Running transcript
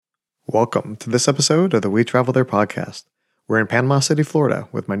Welcome to this episode of the We Travel There podcast. We're in Panama City, Florida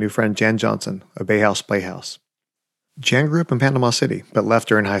with my new friend Jan Johnson of Bay House Playhouse. Jan grew up in Panama City, but left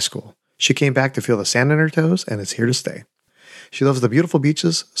during high school. She came back to feel the sand in her toes and is here to stay. She loves the beautiful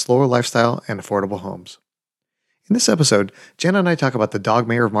beaches, slower lifestyle, and affordable homes. In this episode, Jan and I talk about the Dog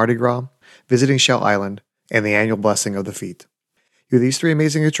Mayor of Mardi Gras, visiting Shell Island, and the annual blessing of the feet. You have these three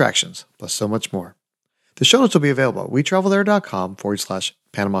amazing attractions, plus so much more. The show notes will be available at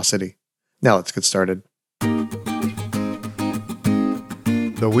wetravelthere.com/Panama City. Now let's get started. The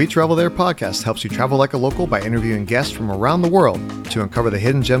We Travel There podcast helps you travel like a local by interviewing guests from around the world to uncover the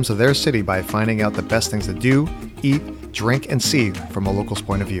hidden gems of their city by finding out the best things to do, eat, drink, and see from a local's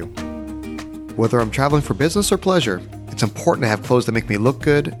point of view. Whether I'm traveling for business or pleasure, it's important to have clothes that make me look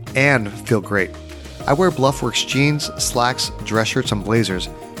good and feel great. I wear Bluffworks jeans, slacks, dress shirts, and blazers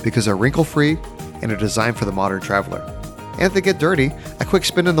because they're wrinkle-free and are designed for the modern traveler. And if they get dirty, a quick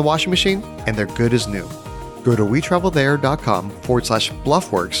spin in the washing machine, and they're good as new. Go to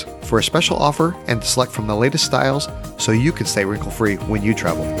wetravelthere.com/Bluffworks for a special offer and to select from the latest styles so you can stay wrinkle-free when you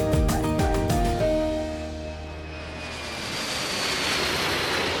travel.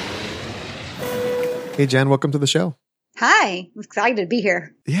 Hey, Jen, welcome to the show. Hi, I'm excited to be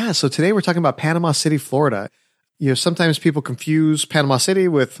here. Yeah, so today we're talking about Panama City, Florida. Sometimes people confuse Panama City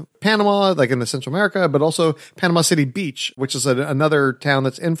with Panama, like in the Central America, but also Panama City Beach, which is another town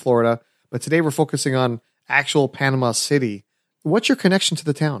that's in Florida. But today we're focusing on actual Panama City. What's your connection to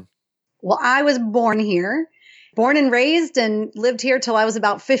the town? Well, I was born here, born and raised, and lived here till I was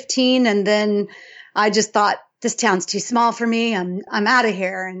about 15. And then I just thought, this town's too small for me. I'm out of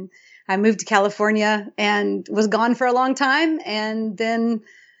here. And I moved to California and was gone for a long time. And then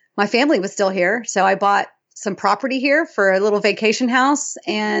my family was still here. So I bought some property here for a little vacation house.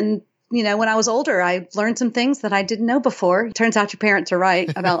 And, when I was older, I learned some things that I didn't know before. It turns out your parents are right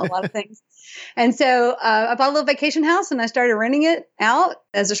about a lot of things. And so I bought a little vacation house and I started renting it out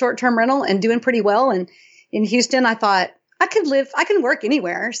as a short-term rental and doing pretty well. And in Houston, I thought I can work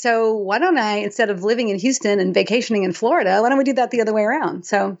anywhere. So why don't I, instead of living in Houston and vacationing in Florida, why don't we do that the other way around?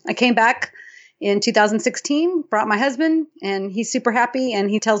 So I came back in 2016, brought my husband, and he's super happy.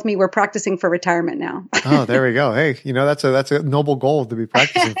 And he tells me we're practicing for retirement now. Oh, there we go. Hey, that's a noble goal to be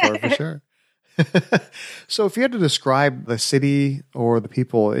practicing for sure. So if you had to describe the city or the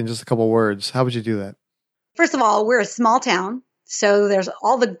people in just a couple of words, how would you do that? First of all, we're a small town. So there's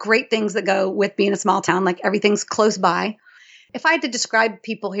all the great things that go with being a small town, like everything's close by. If I had to describe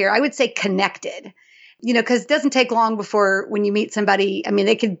people here, I would say connected. Because it doesn't take long before when you meet somebody,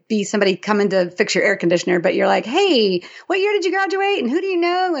 they could be somebody coming to fix your air conditioner, but you're like, hey, what year did you graduate? And who do you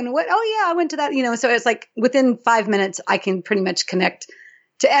know? And what? Oh, yeah, I went to that. So it's like within 5 minutes, I can pretty much connect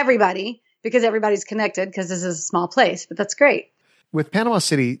to everybody because everybody's connected because this is a small place. But that's great. With Panama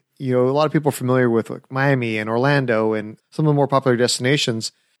City, a lot of people are familiar with like Miami and Orlando and some of the more popular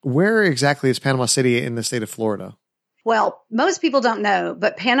destinations. Where exactly is Panama City in the state of Florida? Well, most people don't know,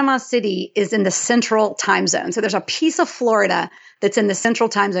 but Panama City is in the central time zone. So there's a piece of Florida that's in the central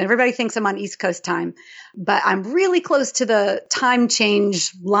time zone. Everybody thinks I'm on East Coast time, but I'm really close to the time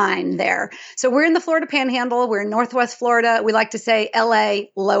change line there. So we're in the Florida Panhandle. We're in Northwest Florida. We like to say LA,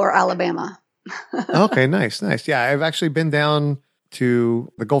 Lower Alabama. Okay, nice. Yeah, I've actually been down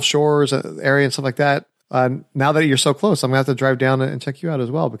to the Gulf Shores area and stuff like that. Now that you're so close, I'm going to have to drive down and check you out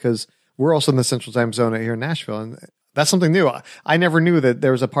as well because we're also in the central time zone here in Nashville. And that's something new. I never knew that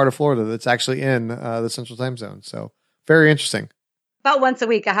there was a part of Florida that's actually in the central time zone. So very interesting. About once a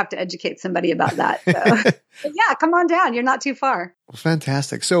week, I have to educate somebody about that. So. But yeah, come on down. You're not too far. Well,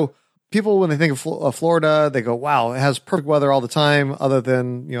 fantastic. So people, when they think of Florida, they go, wow, it has perfect weather all the time, other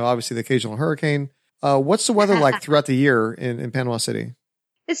than, obviously the occasional hurricane. What's the weather like throughout the year in Panama City?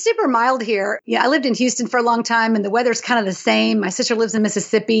 It's super mild here. Yeah, I lived in Houston for a long time and the weather's kind of the same. My sister lives in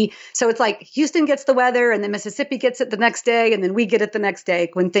Mississippi. So it's like Houston gets the weather and then Mississippi gets it the next day and then we get it the next day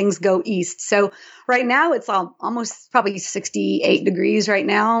when things go east. So right now it's almost probably 68 degrees right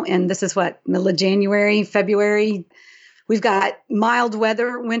now. And this is middle of January, February. We've got mild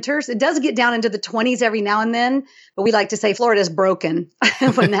weather winters. It does get down into the 20s every now and then, but we like to say Florida's broken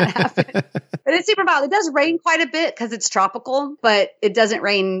when that happens. But it's super mild. It does rain quite a bit because it's tropical, but it doesn't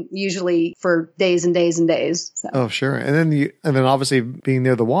rain usually for days and days and days. So. Oh, sure. And then obviously being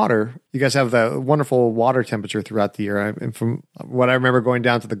near the water, you guys have the wonderful water temperature throughout the year. And from what I remember going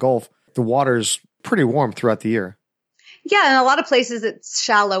down to the Gulf, the water's pretty warm throughout the year. Yeah, in a lot of places it's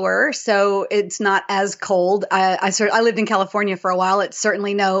shallower, so it's not as cold. I lived in California for a while. It's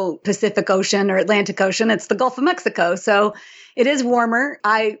certainly no Pacific Ocean or Atlantic Ocean. It's the Gulf of Mexico, so it is warmer.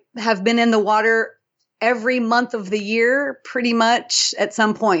 I have been in the water every month of the year pretty much at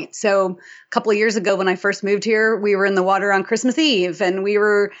some point. So a couple of years ago when I first moved here, we were in the water on Christmas Eve, and we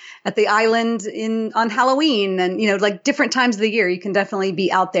were at the island on Halloween, and, like different times of the year, you can definitely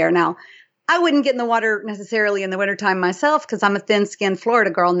be out there. Now, I wouldn't get in the water necessarily in the wintertime myself because I'm a thin-skinned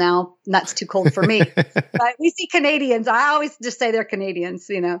Florida girl now, and that's too cold for me. But we see Canadians. I always just say they're Canadians,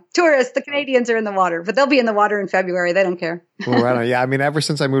 Tourists, the Canadians are in the water, but they'll be in the water in February. They don't care. Well, right on. Yeah, I mean, ever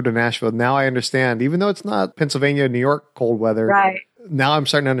since I moved to Nashville, now I understand, even though it's not Pennsylvania, New York cold weather, right? Now I'm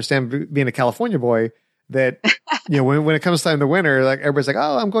starting to understand, being a California boy, that, when it comes time to winter, like everybody's like,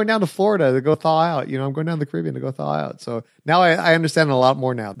 oh, I'm going down to Florida to go thaw out. I'm going down to the Caribbean to go thaw out. So now I understand a lot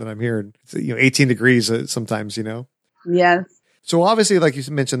more now that I'm here. It's, 18 degrees sometimes, Yes. So obviously, like you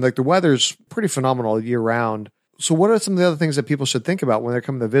mentioned, like the weather's pretty phenomenal year round. So what are some of the other things that people should think about when they're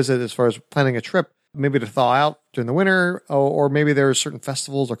coming to visit as far as planning a trip, maybe to thaw out during the winter, or maybe there are certain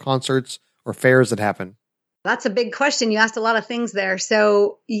festivals or concerts or fairs that happen? That's a big question. You asked a lot of things there.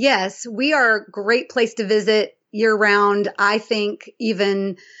 So yes, we are a great place to visit year round. I think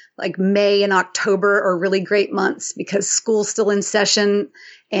even like May and October are really great months because school's still in session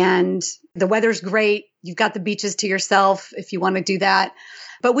and the weather's great. You've got the beaches to yourself if you want to do that.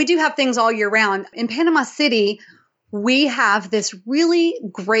 But we do have things all year round. In Panama City, we have this really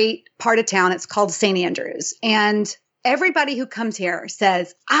great part of town. It's called St. Andrews. And everybody who comes here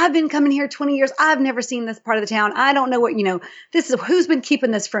says, I've been coming here 20 years. I've never seen this part of the town. I don't know what, this is who's been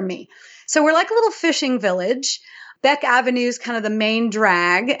keeping this from me. So we're like a little fishing village. Beck Avenue is kind of the main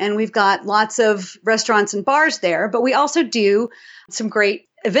drag, and we've got lots of restaurants and bars there, but we also do some great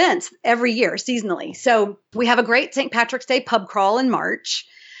events every year seasonally. So we have a great St. Patrick's Day pub crawl in March.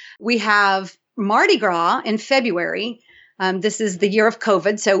 We have Mardi Gras in February. This is the year of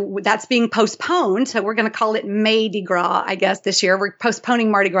COVID, so that's being postponed. So we're going to call it May-Di Gras, I guess, this year. We're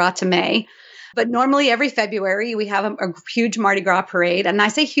postponing Mardi Gras to May. But normally every February, we have a huge Mardi Gras parade. And I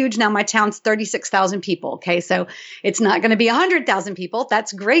say huge now, my town's 36,000 people. Okay, so it's not going to be 100,000 people.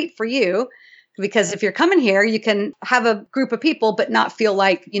 That's great for you. Because if you're coming here, you can have a group of people, but not feel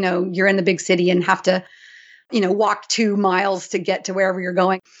like, you're in the big city and have to, walk 2 miles to get to wherever you're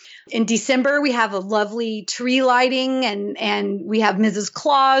going. In December, we have a lovely tree lighting and we have Mrs.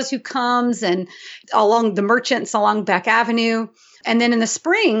 Claus who comes and along the merchants along Beck Avenue. And then in the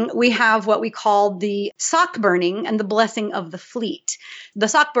spring, we have what we call the sock burning and the blessing of the fleet. The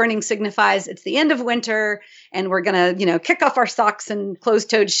sock burning signifies it's the end of winter and we're going to, kick off our socks and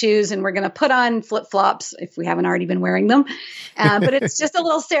closed-toed shoes and we're going to put on flip-flops if we haven't already been wearing them. But it's just a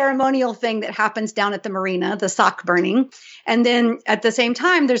little ceremonial thing that happens down at the marina, the sock burning. And then at the same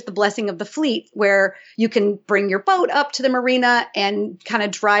time, there's the blessing of the fleet where you can bring your boat up to the marina and kind of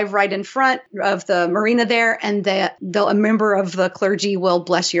drive right in front of the marina there. And a member of the clergy will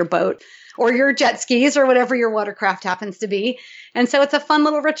bless your boat or your jet skis or whatever your watercraft happens to be. And so it's a fun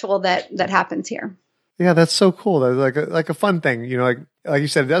little ritual that happens here. Yeah, that's so cool. That's like a fun thing. Like you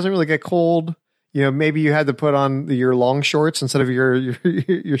said, it doesn't really get cold. Maybe you had to put on your long shorts instead of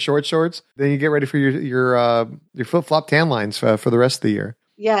your short shorts. Then you get ready for your flip-flop tan lines for the rest of the year.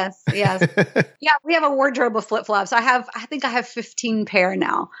 Yes. Yeah, we have a wardrobe of flip-flops. I think I have 15 pair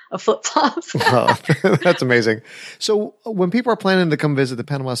now of flip-flops. Wow, that's amazing. So when people are planning to come visit the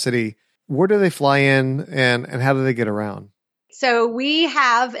Panama City, where do they fly in and how do they get around? So we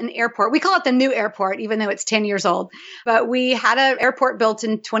have an airport. We call it the new airport, even though it's 10 years old. But we had an airport built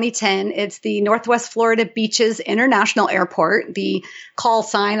in 2010. It's the Northwest Florida Beaches International Airport. The call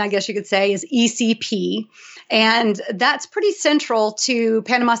sign, I guess you could say, is ECP. And that's pretty central to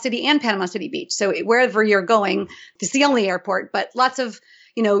Panama City and Panama City Beach. So wherever you're going, it's the only airport. But lots of,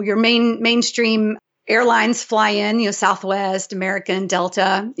 your mainstream airlines fly in, Southwest, American,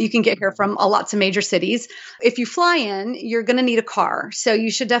 Delta. You can get here from lots of major cities. If you fly in, you're going to need a car. So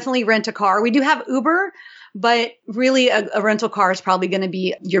you should definitely rent a car. We do have Uber, but really a rental car is probably going to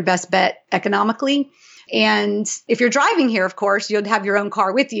be your best bet economically. And if you're driving here, of course, you'll have your own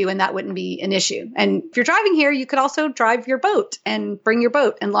car with you and that wouldn't be an issue. And if you're driving here, you could also drive your boat and bring your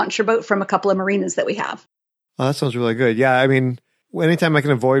boat and launch your boat from a couple of marinas that we have. Oh, that sounds really good. Yeah, I mean, anytime I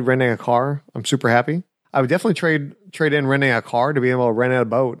can avoid renting a car, I'm super happy. I would definitely trade in renting a car to be able to rent a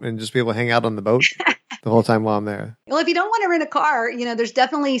boat and just be able to hang out on the boat the whole time while I'm there. Well, if you don't want to rent a car, there's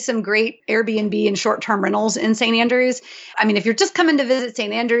definitely some great Airbnb and short-term rentals in St. Andrews. I mean, if you're just coming to visit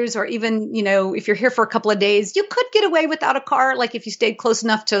St. Andrews or even, if you're here for a couple of days, you could get away without a car, like if you stayed close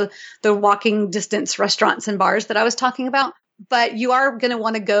enough to the walking distance restaurants and bars that I was talking about. But you are going to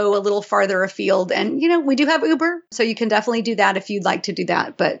want to go a little farther afield. And, we do have Uber, so you can definitely do that if you'd like to do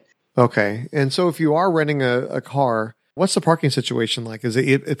that. But okay. And so if you are renting a car, What's the parking situation like? Is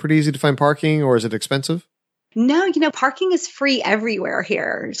it pretty easy to find parking, or is it expensive? No, parking is free everywhere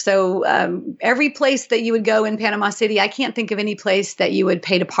here. So every place that you would go in Panama City, I can't think of any place that you would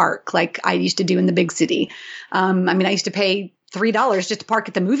pay to park like I used to do in the big city. I used to pay $3 just to park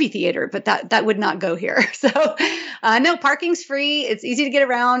at the movie theater, but that would not go here. So no, parking's free. It's easy to get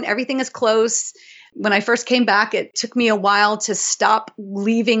around. Everything is close. When I first came back, it took me a while to stop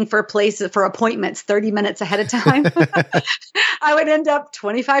leaving for appointments 30 minutes ahead of time. I would end up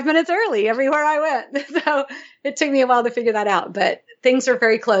 25 minutes early everywhere I went. So it took me a while to figure that out, but things are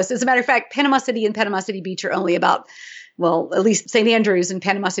very close. As a matter of fact, Panama City and Panama City Beach are only about, at least St. Andrews and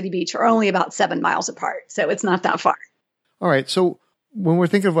Panama City Beach are only about 7 miles apart. So it's not that far. All right. So when we're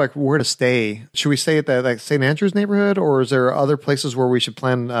thinking of like where to stay, should we stay at the St. Andrews neighborhood, or is there other places where we should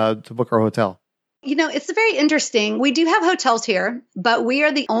plan to book our hotel? It's very interesting. We do have hotels here, but we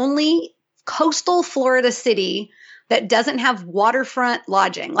are the only coastal Florida city that doesn't have waterfront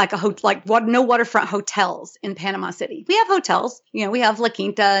lodging, no waterfront hotels in Panama City. We have hotels, we have La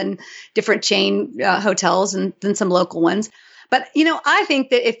Quinta and different chain hotels and then some local ones. But, I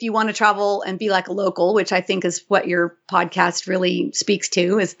think that if you want to travel and be like a local, which I think is what your podcast really speaks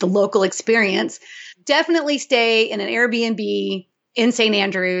to, is the local experience, definitely stay in an Airbnb in St.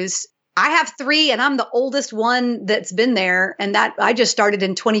 Andrews. I have 3 and I'm the oldest one that's been there. And that I just started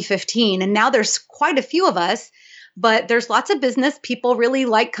in 2015. And now there's quite a few of us, but there's lots of business. People really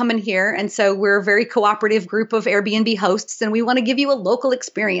like coming here. And so we're a very cooperative group of Airbnb hosts, and we want to give you a local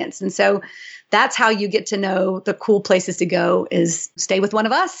experience. And so that's how you get to know the cool places to go, is stay with one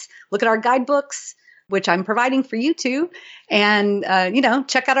of us, look at our guidebooks, which I'm providing for you too, and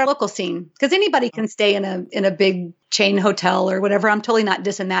check out our local scene, because anybody can stay in a big chain hotel or whatever. I'm totally not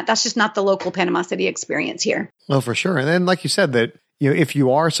dissing that. That's just not the local Panama City experience here. Well, for sure. And then, like you said, that if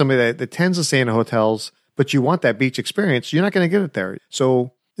you are somebody that tends to stay in hotels, but you want that beach experience, you're not going to get it there.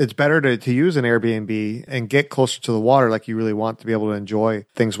 So it's better to use an Airbnb and get closer to the water, like you really want to be able to enjoy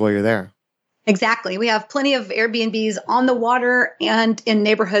things while you're there. Exactly. We have plenty of Airbnbs on the water and in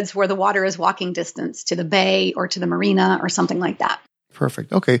neighborhoods where the water is walking distance to the bay or to the marina or something like that.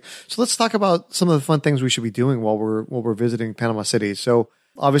 Perfect. Okay. So let's talk about some of the fun things we should be doing while we're visiting Panama City. So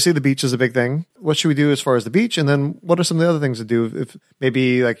obviously the beach is a big thing. What should we do as far as the beach? And then what are some of the other things to do if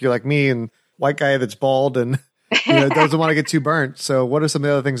maybe like you're like me and white guy that's bald and doesn't want to get too burnt. So what are some of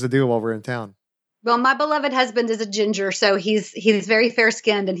the other things to do while we're in town? Well, my beloved husband is a ginger, so he's very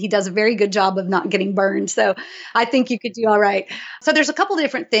fair-skinned, and he does a very good job of not getting burned. So I think you could do all right. So there's a couple of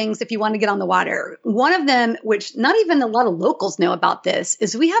different things if you want to get on the water. One of them, which not even a lot of locals know about this,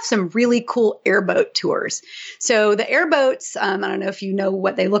 is we have some really cool airboat tours. So the airboats, I don't know if you know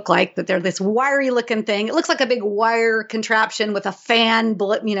what they look like, but they're this wiry-looking thing. It looks like a big wire contraption with a fan,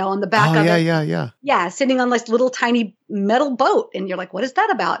 on the back of it. Yeah. Yeah, sitting on this little tiny metal boat, and you're like, what is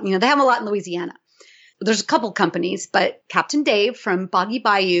that about? They have a lot in Louisiana. There's a couple companies, but Captain Dave from Boggy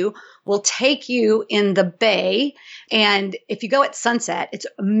Bayou will take you in the bay. And if you go at sunset, it's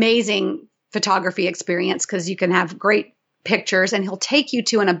amazing photography experience because you can have great pictures, and he'll take you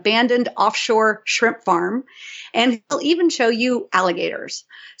to an abandoned offshore shrimp farm, and he'll even show you alligators.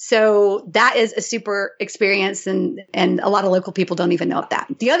 So that is a super experience, and a lot of local people don't even know that.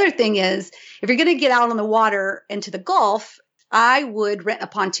 The other thing is, if you're going to get out on the water into the Gulf, I would rent a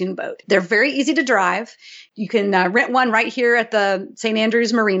pontoon boat. They're very easy to drive. You can rent one right here at the St.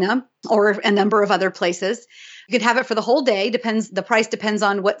 Andrews Marina or a number of other places. You can have it for the whole day. The price depends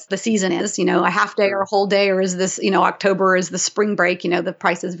on what the season is, a half day or a whole day, or is this, October is the spring break, the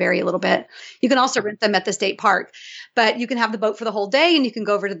prices vary a little bit. You can also rent them at the state park, but you can have the boat for the whole day, and you can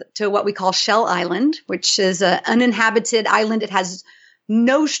go over to what we call Shell Island, which is an uninhabited island. It has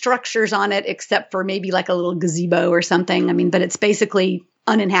no structures on it except for maybe like a little gazebo or something. But it's basically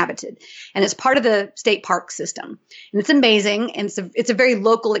uninhabited, and it's part of the state park system. And it's amazing. And it's a very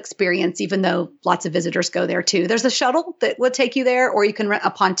local experience, even though lots of visitors go there too. There's a shuttle that will take you there, or you can rent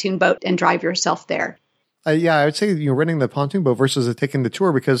a pontoon boat and drive yourself there. I would say you're renting the pontoon boat versus taking the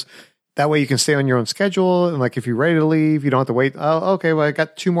tour, because that way you can stay on your own schedule. And like, if you're ready to leave, you don't have to wait. Oh, okay. Well, I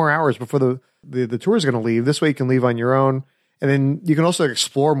got 2 more hours before the tour is going to leave. This way you can leave on your own. And then you can also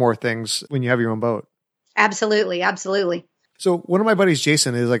explore more things when you have your own boat. Absolutely. Absolutely. So one of my buddies,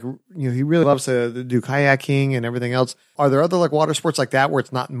 Jason, is like, he really loves to do kayaking and everything else. Are there other like water sports like that where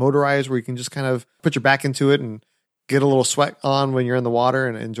it's not motorized, where you can just kind of put your back into it and get a little sweat on when you're in the water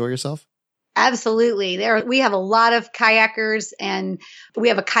and enjoy yourself? Absolutely. We have a lot of kayakers, and we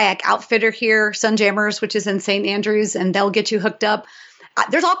have a kayak outfitter here, Sunjammers, which is in St. Andrews, and they'll get you hooked up.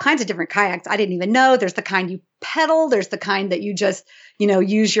 There's all kinds of different kayaks I didn't even know. There's the kind you pedal. There's the kind that you just,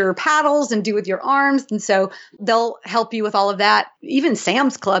 use your paddles and do with your arms. And so they'll help you with all of that. Even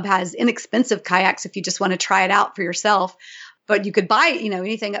Sam's Club has inexpensive kayaks if you just want to try it out for yourself. But you could buy,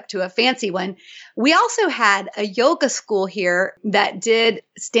 anything up to a fancy one. We also had a yoga school here that did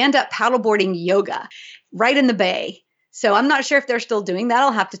stand-up paddleboarding yoga right in the bay. So I'm not sure if they're still doing that.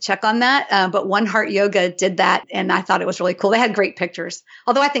 I'll have to check on that. But One Heart Yoga did that, and I thought it was really cool. They had great pictures.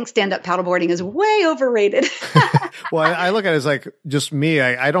 Although I think stand-up paddleboarding is way overrated. Well, I look at it as like just me.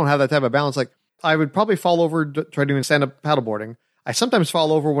 I don't have that type of balance. Like I would probably fall over try doing stand-up paddleboarding. I sometimes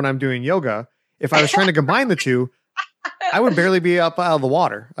fall over when I'm doing yoga. If I was trying to combine the two, I would barely be up out of the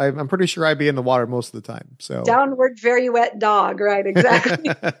water. I'm pretty sure I'd be in the water most of the time. So downward, very wet dog. Right. Exactly.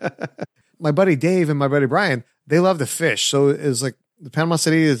 My buddy Dave and my buddy Brian, they love to fish. So is like the Panama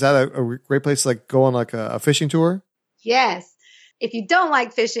City, is that a great place to like go on like a fishing tour? Yes. If you don't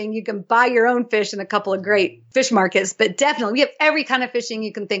like fishing, you can buy your own fish in a couple of great fish markets, but definitely we have every kind of fishing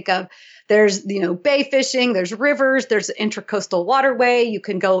you can think of. There's, bay fishing, there's rivers, there's an intracoastal waterway. You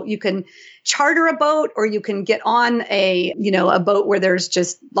can charter a boat, or you can get on a boat where there's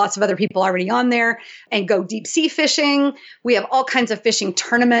just lots of other people already on there and go deep sea fishing. We have all kinds of fishing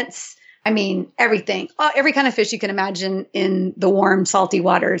tournaments. I mean, everything, every kind of fish you can imagine in the warm, salty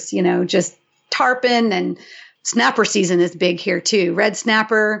waters, just tarpon, and snapper season is big here too. Red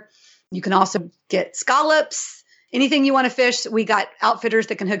snapper. You can also get scallops. Anything you want to fish, we got outfitters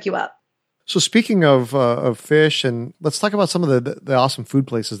that can hook you up. So speaking of fish, and let's talk about some of the awesome food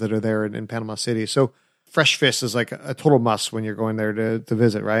places that are there in Panama City. So fresh fish is like a total must when you're going there to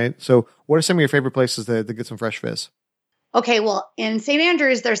visit, right? So what are some of your favorite places to get some fresh fish? Okay, well, in St.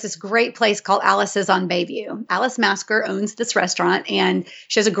 Andrews, there's this great place called Alice's on Bayview. Alice Masker owns this restaurant, and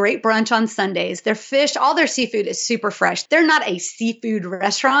she has a great brunch on Sundays. Their fish, all their seafood is super fresh. They're not a seafood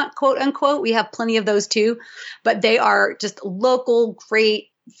restaurant, quote unquote. We have plenty of those too, but they are just local, great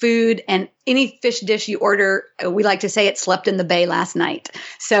food, and any fish dish you order, we like to say it slept in the bay last night.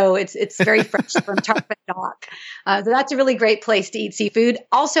 So it's very fresh from Tarpon Dock. So that's a really great place to eat seafood.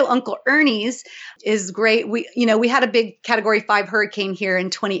 Also, Uncle Ernie's is great. We had a big Category 5 hurricane here in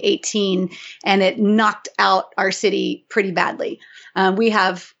 2018, and it knocked out our city pretty badly. We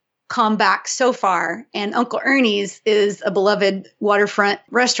have come back so far, and Uncle Ernie's is a beloved waterfront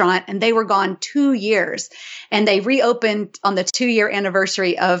restaurant, and they were gone 2 years, and they reopened on the 2-year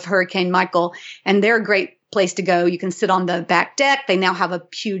anniversary of Hurricane Michael, and they're a great place to go. You can sit on the back deck. They now have a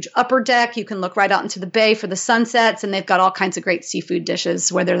huge upper deck. You can look right out into the bay for the sunsets, and they've got all kinds of great seafood dishes,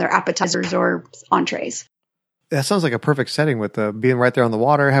 whether they're appetizers or entrees. That sounds like a perfect setting with being right there on the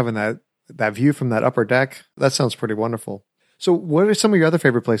water, having that view from that upper deck. That sounds pretty wonderful. So what are some of your other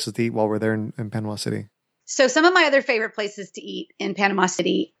favorite places to eat while we're there in Panama City? So some of my other favorite places to eat in Panama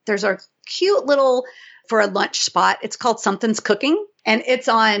City, there's a cute little, for a lunch spot. It's called Something's Cooking, and it's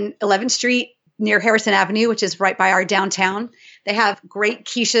on 11th Street near Harrison Avenue, which is right by our downtown. They have great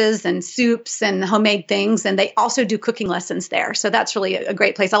quiches and soups and homemade things, and they also do cooking lessons there. So that's really a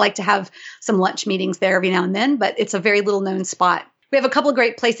great place. I like to have some lunch meetings there every now and then, but it's a very little known spot. We have a couple of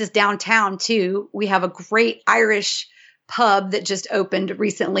great places downtown too. We have a great Irish pub that just opened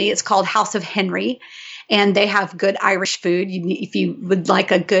recently. It's called House of Henry, and they have good Irish food. If you would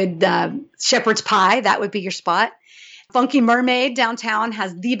like a good shepherd's pie, that would be your spot. Funky Mermaid downtown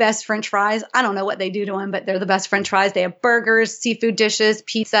has the best French fries. I don't know what they do to them, but they're the best French fries. They have burgers, seafood dishes,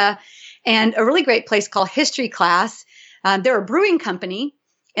 pizza, and a really great place called History Class. They're a brewing company,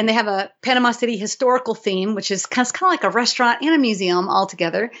 and they have a Panama City historical theme, which is kind of like a restaurant and a museum all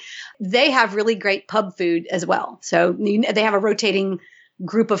together. They have really great pub food as well. So they have a rotating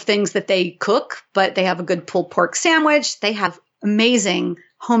group of things that they cook, but they have a good pulled pork sandwich. They have amazing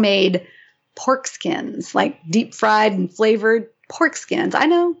homemade pork skins, like deep fried and flavored pork skins. I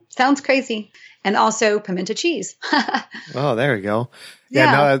know, sounds crazy. And also pimento cheese. Oh, there you go.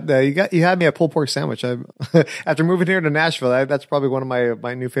 Yeah, no, you had me a pulled pork sandwich. After moving here to Nashville, that's probably one of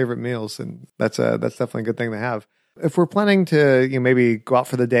my new favorite meals, and that's definitely a good thing to have. If we're planning to maybe go out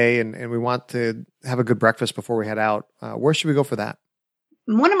for the day and we want to have a good breakfast before we head out, where should we go for that?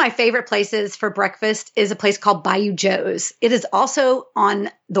 One of my favorite places for breakfast is a place called Bayou Joe's. It is also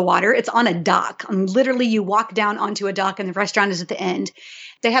on the water. It's on a dock. Literally, you walk down onto a dock and the restaurant is at the end.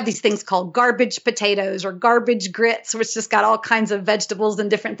 They have these things called garbage potatoes or garbage grits, which just got all kinds of vegetables and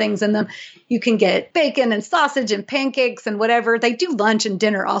different things in them. You can get bacon and sausage and pancakes and whatever. They do lunch and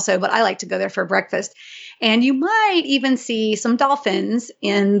dinner also, but I like to go there for breakfast. And you might even see some dolphins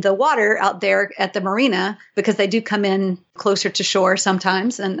in the water out there at the marina, because they do come in closer to shore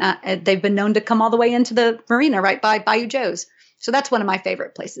sometimes. And they've been known to come all the way into the marina right by Bayou Joe's. So that's one of my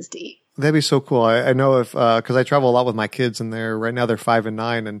favorite places to eat. That'd be so cool. I know if, cause I travel a lot with my kids and right now they're 5 and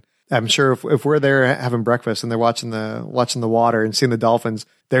 9. And I'm sure if we're there having breakfast and they're watching the water and seeing the dolphins,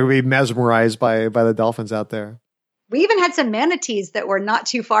 they would be mesmerized by the dolphins out there. We even had some manatees that were not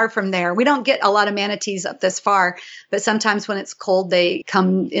too far from there. We don't get a lot of manatees up this far, but sometimes when it's cold, they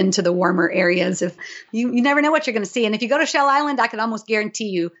come into the warmer areas. If you never know what you're going to see. And if you go to Shell Island, I can almost guarantee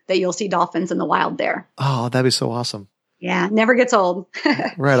you that you'll see dolphins in the wild there. Oh, that'd be so awesome. Yeah, never gets old.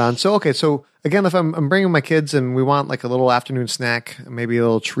 Right on. So, okay. So again, if I'm bringing my kids and we want like a little afternoon snack, maybe a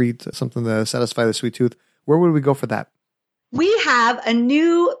little treat, something to satisfy the sweet tooth, where would we go for that? We have a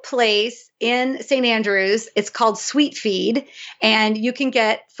new place in St. Andrews. It's called Sweet Feed, and you can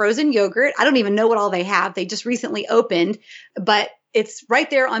get frozen yogurt. I don't even know what all they have. They just recently opened, but it's right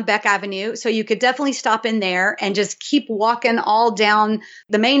there on Beck Avenue. So you could definitely stop in there and just keep walking all down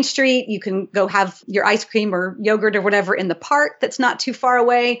the main street. You can go have your ice cream or yogurt or whatever in the park that's not too far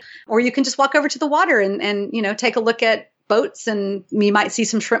away, or you can just walk over to the water and take a look at boats, and you might see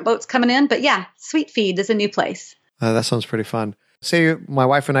some shrimp boats coming in. But yeah, Sweet Feed is a new place. That sounds pretty fun. Say my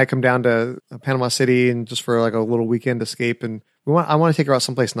wife and I come down to Panama City and just for like a little weekend escape, and I want to take her out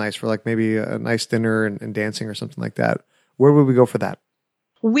someplace nice for like maybe a nice dinner and dancing or something like that. Where would we go for that?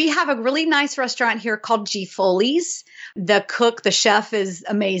 We have a really nice restaurant here called G. Foley's. The chef is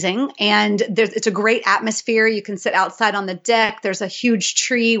amazing, and it's a great atmosphere. You can sit outside on the deck. There's a huge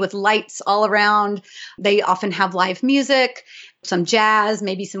tree with lights all around. They often have live music, some jazz,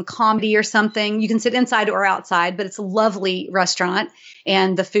 maybe some comedy or something. You can sit inside or outside, but it's a lovely restaurant,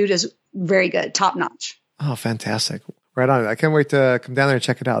 and the food is very good, top notch. Oh, fantastic. Right on. I can't wait to come down there and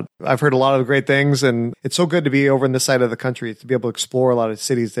check it out. I've heard a lot of great things, and it's so good to be over in this side of the country to be able to explore a lot of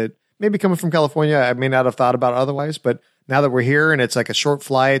cities that maybe coming from California, I may not have thought about otherwise, but now that we're here and it's like a short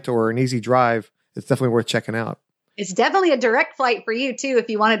flight or an easy drive, it's definitely worth checking out. It's definitely a direct flight for you too, if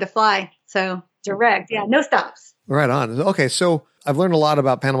you wanted to fly. So direct. Yeah. No stops. Right on. Okay. So I've learned a lot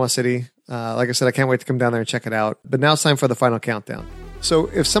about Panama City. Like I said, I can't wait to come down there and check it out, but now it's time for the final countdown. So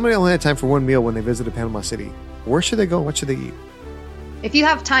if somebody only had time for one meal when they visited Panama City, where should they go? What should they eat? If you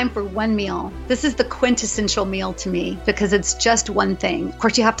have time for one meal, this is the quintessential meal to me because it's just one thing. Of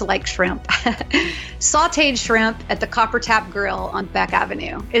course, you have to like shrimp. Sauteed shrimp at the Copper Tap Grill on Beck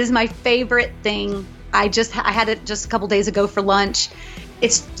Avenue. It is my favorite thing. I had it just a couple days ago for lunch.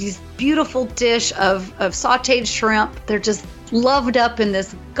 It's this beautiful dish of sauteed shrimp. They're just loved up in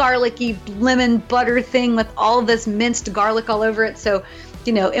this garlicky lemon butter thing with all this minced garlic all over it. So,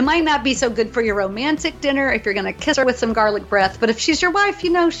 it might not be so good for your romantic dinner if you're going to kiss her with some garlic breath. But if she's your wife,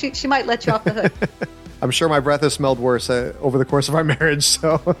 she might let you off the hook. I'm sure my breath has smelled worse over the course of our marriage.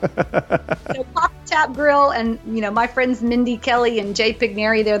 So Copper Tap Grill, and my friends Mindy Kelly and Jay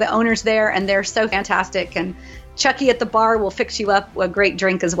Pigneri, they're the owners there, and they're so fantastic. And Chucky at the bar will fix you up a great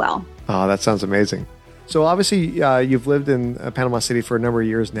drink as well. Oh, that sounds amazing. So obviously you've lived in Panama City for a number of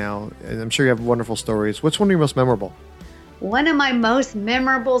years now, and I'm sure you have wonderful stories. What's one of your most memorable? One of my most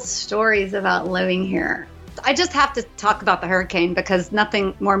memorable stories about living here. I just have to talk about the hurricane because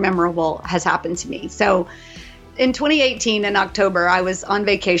nothing more memorable has happened to me. So in 2018 in October, I was on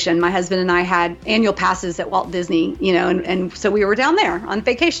vacation. My husband and I had annual passes at Walt Disney, and so we were down there on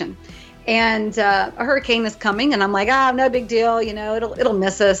vacation. And a hurricane is coming, and I'm like, no big deal, it'll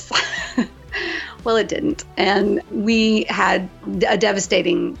miss us. Well, it didn't. And we had a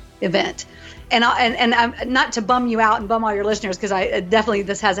devastating event. And I'm not to bum you out and bum all your listeners, because I definitely,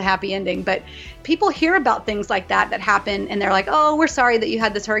 this has a happy ending, but people hear about things like that happen, and they're like, oh, we're sorry that you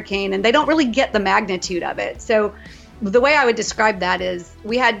had this hurricane, and they don't really get the magnitude of it. So the way I would describe that is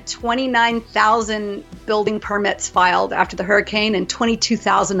we had 29,000 building permits filed after the hurricane, and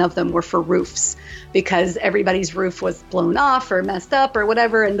 22,000 of them were for roofs because everybody's roof was blown off or messed up or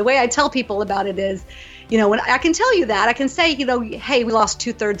whatever. And the way I tell people about it is, when I can tell you that, I can say, hey, we lost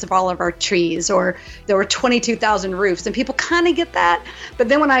 2/3 of all of our trees, or there were 22,000 roofs, and people kind of get that. But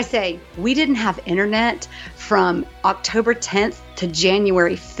then when I say we didn't have internet from October 10th to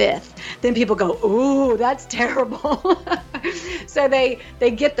January 5th, then people go, ooh, that's terrible. So they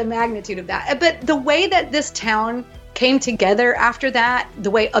get the magnitude of that. But the way that this town came together after that, the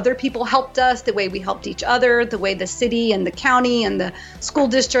way other people helped us, the way we helped each other, the way the city and the county and the school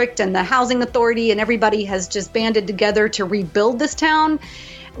district and the housing authority and everybody has just banded together to rebuild this town.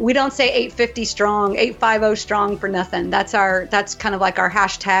 We don't say 850 strong, 850 strong for nothing. That's kind of like our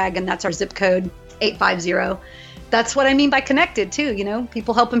hashtag, and that's our zip code, 850. That's what I mean by connected too,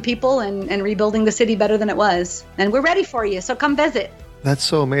 people helping people and rebuilding the city better than it was. And we're ready for you, so come visit. That's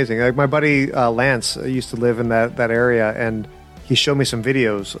so amazing. Like my buddy Lance used to live in that area, and he showed me some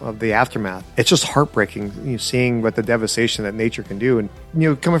videos of the aftermath. It's just heartbreaking, seeing what the devastation that nature can do.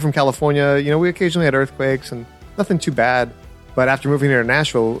 And, coming from California, we occasionally had earthquakes and nothing too bad. But after moving here to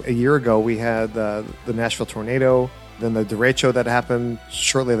Nashville a year ago, we had the Nashville tornado, then the derecho that happened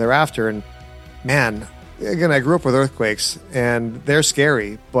shortly thereafter. And man, again, I grew up with earthquakes and they're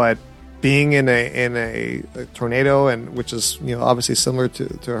scary, but being in a tornado, and which is obviously similar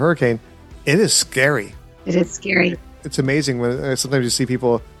to a hurricane, it is scary. It is scary. It's amazing when sometimes you see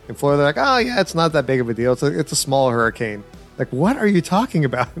people in Florida, they're like, oh yeah, it's not that big of a deal. It's a small hurricane. Like, what are you talking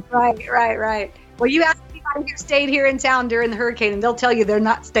about? Right. Well, you ask anybody who stayed here in town during the hurricane, and they'll tell you they're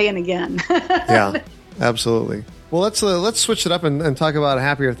not staying again. Yeah, absolutely. Well, let's switch it up and talk about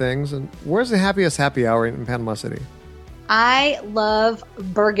happier things. And where's the happiest happy hour in Panama City? I love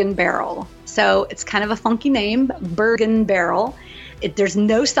Bergen Barrel. So it's kind of a funky name, Bergen Barrel. There's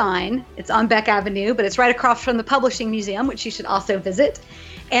no sign. It's on Beck Avenue, but it's right across from the Publishing Museum, which you should also visit.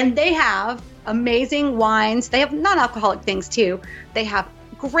 And they have amazing wines. They have non-alcoholic things too. They have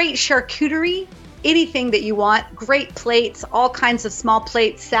great charcuterie, anything that you want, great plates, all kinds of small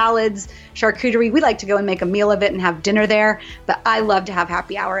plates, salads, charcuterie. We like to go and make a meal of it and have dinner there, but I love to have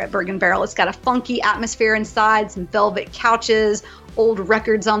happy hour at Bergen Barrel. It's got a funky atmosphere inside, some velvet couches, old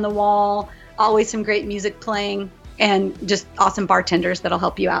records on the wall, always some great music playing, and just awesome bartenders that'll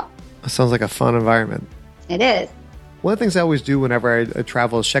help you out. That sounds like a fun environment. It is. One of the things I always do whenever I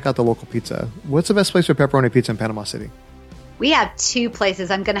travel is check out the local pizza. What's the best place for pepperoni pizza in Panama City? We have two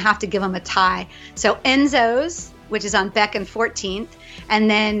places. I'm going to have to give them a tie. So Enzo's, which is on Beck and 14th, and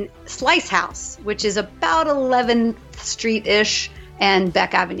then Slice House, which is about 11th Street-ish and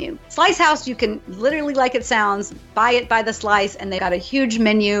Beck Avenue. Slice House, you can literally, like it sounds, buy it by the slice, and they've got a huge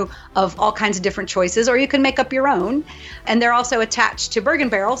menu of all kinds of different choices, or you can make up your own. And they're also attached to Bergen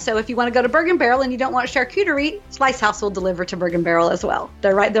Barrel, so if you want to go to Bergen Barrel and you don't want charcuterie, Slice House will deliver to Bergen Barrel as well.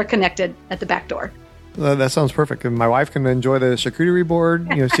 They're connected at the back door. That sounds perfect. And my wife can enjoy the charcuterie board.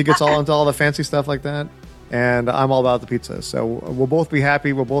 She gets all into all the fancy stuff like that. And I'm all about the pizza. So we'll both be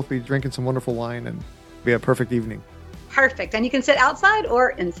happy. We'll both be drinking some wonderful wine and be a perfect evening. Perfect. And you can sit outside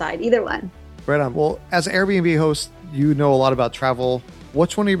or inside, either one. Right on. Well, as an Airbnb host, you know a lot about travel.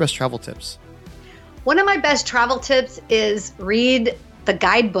 What's one of your best travel tips? One of my best travel tips is read the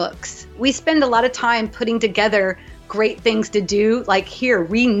guidebooks. We spend a lot of time putting together great things to do. Like here,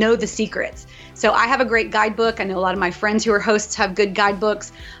 we know the secrets. So I have a great guidebook. I know a lot of my friends who are hosts have good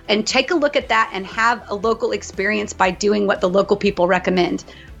guidebooks. And take a look at that and have a local experience by doing what the local people recommend.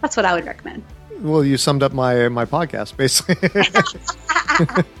 That's what I would recommend. Well, you summed up my podcast, basically.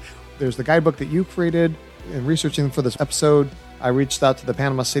 There's the guidebook that you created. In researching for this episode, I reached out to the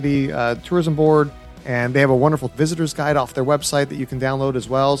Panama City Tourism Board, and they have a wonderful visitor's guide off their website that you can download as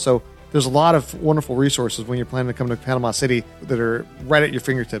well. So there's a lot of wonderful resources when you're planning to come to Panama City that are right at your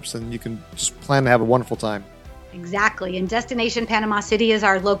fingertips, and you can just plan to have a wonderful time. Exactly. And Destination Panama City is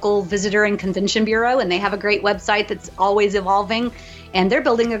our local visitor and convention bureau, and they have a great website that's always evolving, and they're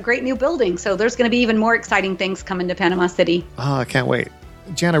building a great new building. So there's going to be even more exciting things coming to Panama City. Oh, I can't wait.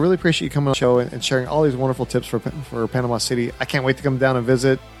 Jan, I really appreciate you coming on the show and sharing all these wonderful tips for Panama City. I can't wait to come down and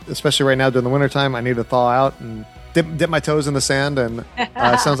visit, especially right now during the wintertime. I need to thaw out and dip my toes in the sand, and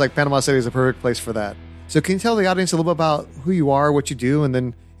it sounds like Panama City is a perfect place for that. So can you tell the audience a little bit about who you are, what you do, and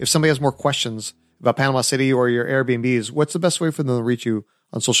then if somebody has more questions about Panama City or your Airbnbs, what's the best way for them to reach you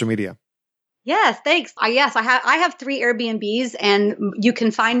on social media? Yes, thanks. I have 3 Airbnbs, and you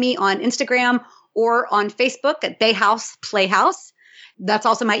can find me on Instagram or on Facebook at Bayhouse Playhouse. That's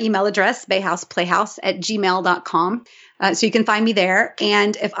also my email address, bayhouseplayhouse@gmail.com. So you can find me there.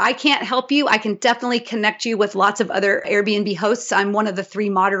 And if I can't help you, I can definitely connect you with lots of other Airbnb hosts. I'm one of the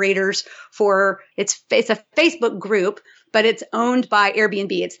 3 moderators for it's a Facebook group, but it's owned by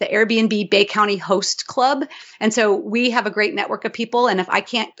Airbnb. It's the Airbnb Bay County Host Club. And so we have a great network of people. And if I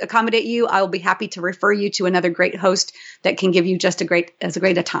can't accommodate you, I will be happy to refer you to another great host that can give you just as great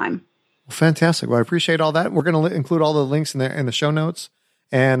a time. Well, fantastic. Well, I appreciate all that. We're going to include all the links in the show notes,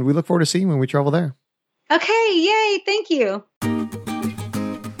 and we look forward to seeing you when we travel there. Okay. Yay. Thank you.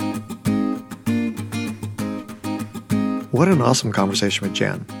 What an awesome conversation with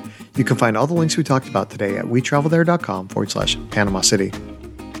Jan. You can find all the links we talked about today at wetravelthere.com/Panama City.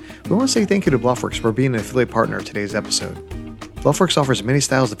 We want to say thank you to Bluffworks for being an affiliate partner of today's episode. Bluffworks offers many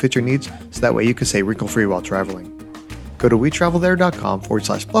styles to fit your needs, so that way you can stay wrinkle-free while traveling. Go to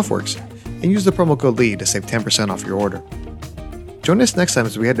wetravelthere.com/Bluffworks and use the promo code LEAD to save 10% off your order. Join us next time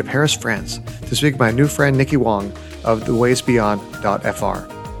as we head to Paris, France to speak with my new friend Nikki Wong of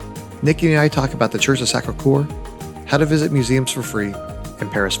thewaysbeyond.fr. Nikki and I talk about the Church of Sacré-Cœur, how to visit museums for free,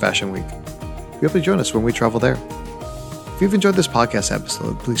 and Paris Fashion Week. We hope you join us when we travel there. If you've enjoyed this podcast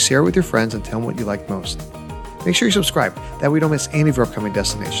episode, please share it with your friends and tell them what you liked most. Make sure you subscribe, that way you don't miss any of our upcoming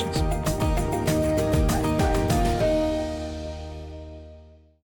destinations.